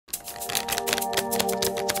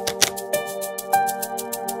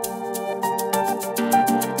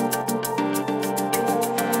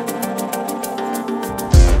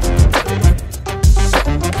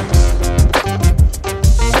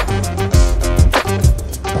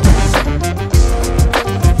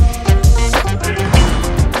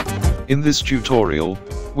In this tutorial,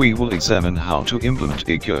 we will examine how to implement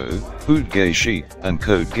UDE GAESHI and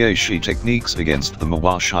Kote GAESHI techniques against the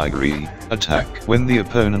Mawashigiri attack when the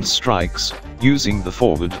opponent strikes. Using the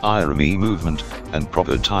forward irami movement and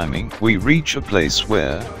proper timing, we reach a place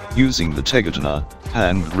where, using the takedown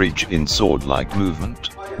hand ridge in sword-like movement,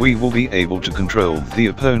 we will be able to control the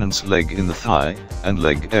opponent's leg in the thigh and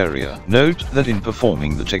leg area. Note that in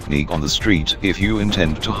performing the technique on the street, if you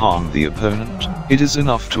intend to harm the opponent, it is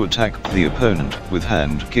enough to attack the opponent with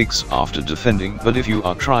hand kicks after defending, but if you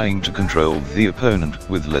are trying to control the opponent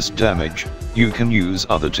with less damage, you can use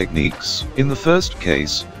other techniques. In the first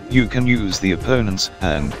case, you can use the opponent's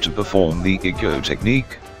hand to perform the UDE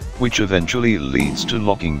technique, which eventually leads to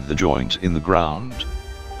locking the joint in the ground.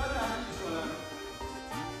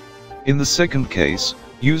 In the second case,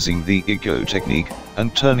 using the UDE technique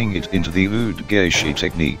and turning it into the UDE GAESHI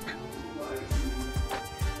technique.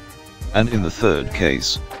 And in the third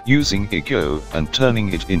case, using UDE and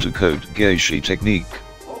turning it into Kote GAESHI technique.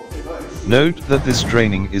 Note that this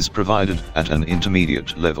training is provided at an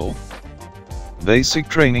intermediate level. Basic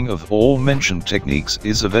training of all mentioned techniques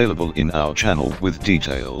is available in our channel with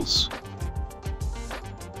details.